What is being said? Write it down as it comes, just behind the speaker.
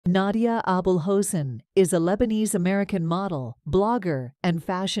Nadia Aboulhosn is a Lebanese-American model, blogger, and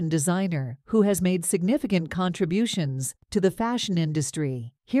fashion designer who has made significant contributions to the fashion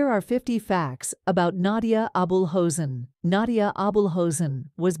industry. Here are 50 facts about Nadia Aboulhosn. Nadia Aboulhosn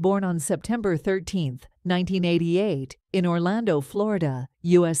was born on September 13, 1988, in Orlando, Florida,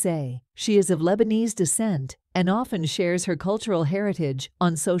 USA. She is of Lebanese descent and often shares her cultural heritage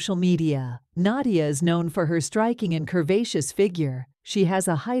on social media. Nadia is known for her striking and curvaceous figure. She has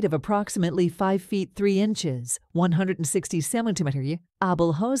a height of approximately 5 feet 3 inches, 160 centimeters.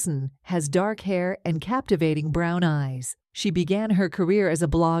 Aboulhosn has dark hair and captivating brown eyes. She began her career as a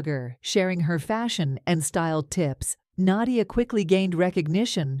blogger, sharing her fashion and style tips. Nadia quickly gained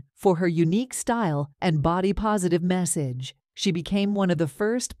recognition for her unique style and body-positive message. She became one of the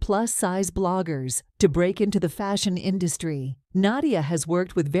first plus-size bloggers to break into the fashion industry. Nadia has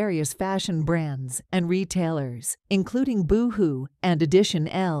worked with various fashion brands and retailers, including Boohoo and Edition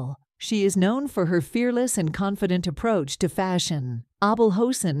L. She is known for her fearless and confident approach to fashion.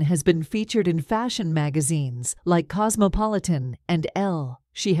 Aboulhosn has been featured in fashion magazines like Cosmopolitan and Elle.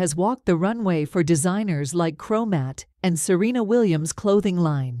 She has walked the runway for designers like Chromat and Serena Williams' clothing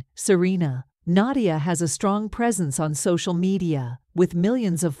line, Serena. Nadia has a strong presence on social media, with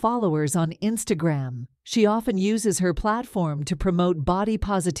millions of followers on Instagram. She often uses her platform to promote body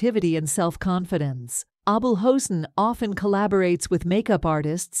positivity and self-confidence. Aboulhosn often collaborates with makeup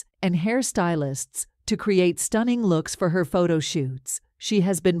artists and hairstylists to create stunning looks for her photo shoots. She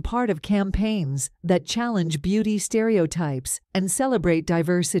has been part of campaigns that challenge beauty stereotypes and celebrate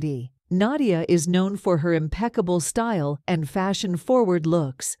diversity. Nadia is known for her impeccable style and fashion-forward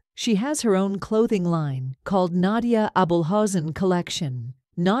looks. She has her own clothing line called Nadia Aboulhosn Collection.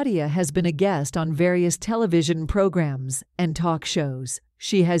 Nadia has been a guest on various television programs and talk shows.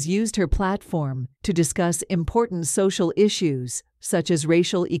 She has used her platform to discuss important social issues such as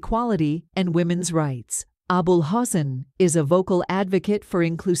racial equality and women's rights. Aboulhosn is a vocal advocate for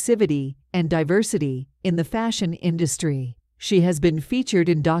inclusivity and diversity in the fashion industry. She has been featured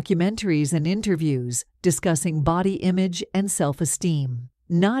in documentaries and interviews discussing body image and self-esteem.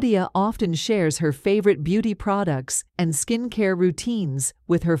 Nadia often shares her favorite beauty products and skincare routines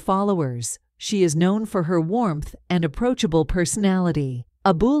with her followers. She is known for her warmth and approachable personality.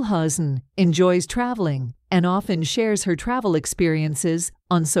 Aboulhosn enjoys traveling and often shares her travel experiences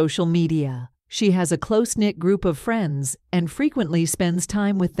on social media. She has a close-knit group of friends and frequently spends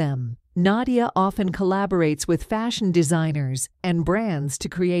time with them. Nadia often collaborates with fashion designers and brands to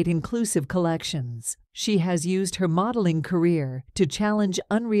create inclusive collections. She has used her modeling career to challenge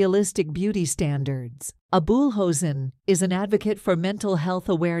unrealistic beauty standards. Aboulhosn is an advocate for mental health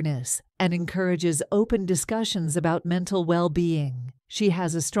awareness and encourages open discussions about mental well-being. She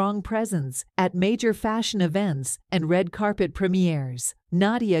has a strong presence at major fashion events and red carpet premieres.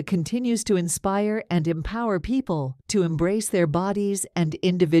 Nadia continues to inspire and empower people to embrace their bodies and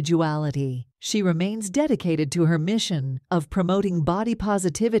individuality. She remains dedicated to her mission of promoting body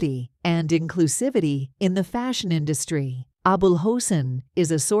positivity and inclusivity in the fashion industry. Aboulhosn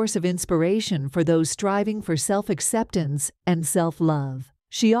is a source of inspiration for those striving for self-acceptance and self-love.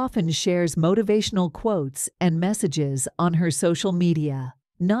 She often shares motivational quotes and messages on her social media.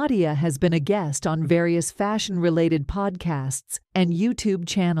 Nadia has been a guest on various fashion-related podcasts and YouTube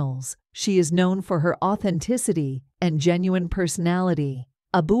channels. She is known for her authenticity and genuine personality.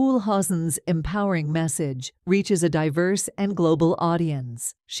 Aboulhosn's empowering message reaches a diverse and global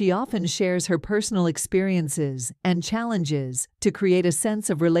audience. She often shares her personal experiences and challenges to create a sense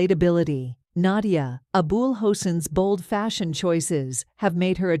of relatability. Nadia Aboulhosn's bold fashion choices have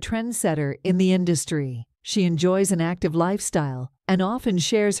made her a trendsetter in the industry. She enjoys an active lifestyle and often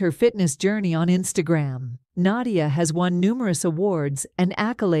shares her fitness journey on Instagram. Nadia has won numerous awards and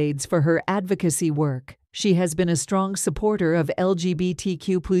accolades for her advocacy work. She has been a strong supporter of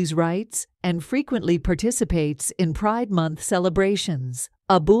LGBTQ+ rights and frequently participates in Pride Month celebrations.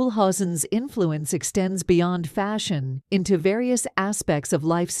 Aboulhosn's influence extends beyond fashion into various aspects of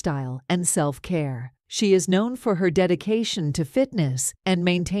lifestyle and self-care. She is known for her dedication to fitness and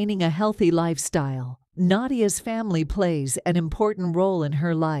maintaining a healthy lifestyle. Nadia's family plays an important role in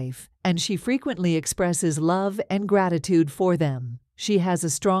her life, and she frequently expresses love and gratitude for them. She has a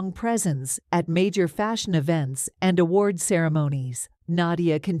strong presence at major fashion events and award ceremonies.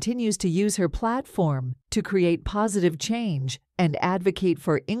 Nadia continues to use her platform to create positive change and advocate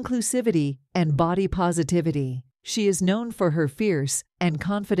for inclusivity and body positivity. She is known for her fierce and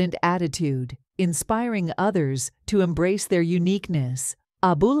confident attitude, inspiring others to embrace their uniqueness.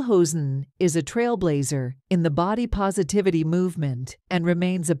 Aboulhosn is a trailblazer in the body positivity movement and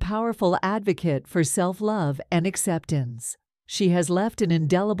remains a powerful advocate for self-love and acceptance. She has left an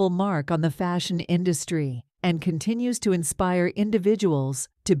indelible mark on the fashion industry and continues to inspire individuals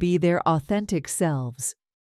to be their authentic selves.